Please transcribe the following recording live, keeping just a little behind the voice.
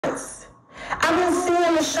I've been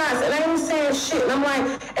seeing the shots and I ain't saying shit. And I'm like,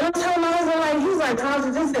 and I'm telling my husband, like, he's like,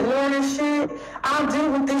 Tasha, just ignore this shit. I'll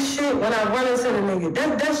deal with this shit when I run into the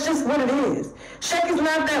nigga. That's just what it is. Shaq is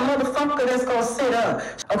not that motherfucker that's gonna sit up.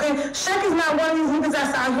 Okay? Shaq is not one of these niggas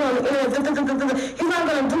that's out here on the internet. He's not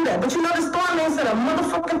gonna do that. But you know the Storm ain't said a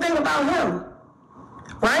motherfucking thing about him.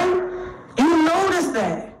 Right? You notice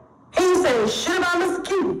that. He ain't saying shit about Mr.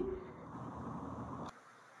 Q.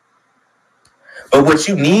 But what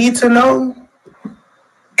you need to know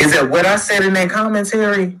is that what I said in that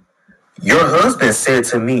commentary, your husband said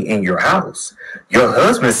to me in your house. Your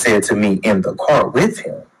husband said to me in the car with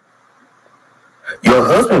him. Your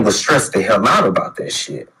husband was stressed the hell out about that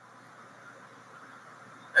shit.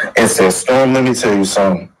 And said, Storm, let me tell you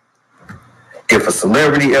something. If a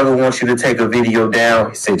celebrity ever wants you to take a video down,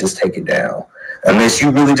 he said, just take it down. Unless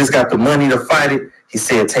you really just got the money to fight it, he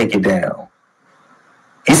said, take it down.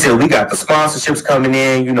 He said, we got the sponsorships coming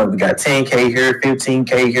in. You know, we got 10K here,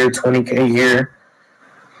 15K here, 20K here.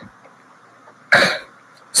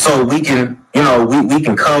 So we can, you know, we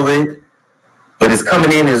can cover it. But it's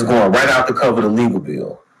coming in and it's going right out to cover the legal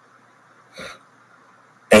bill.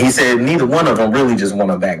 And he said, neither one of them really just want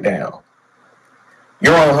to back down.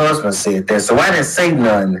 Your own husband said that. So I didn't say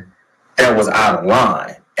nothing that was out of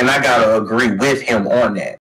line. And I got to agree with him on that.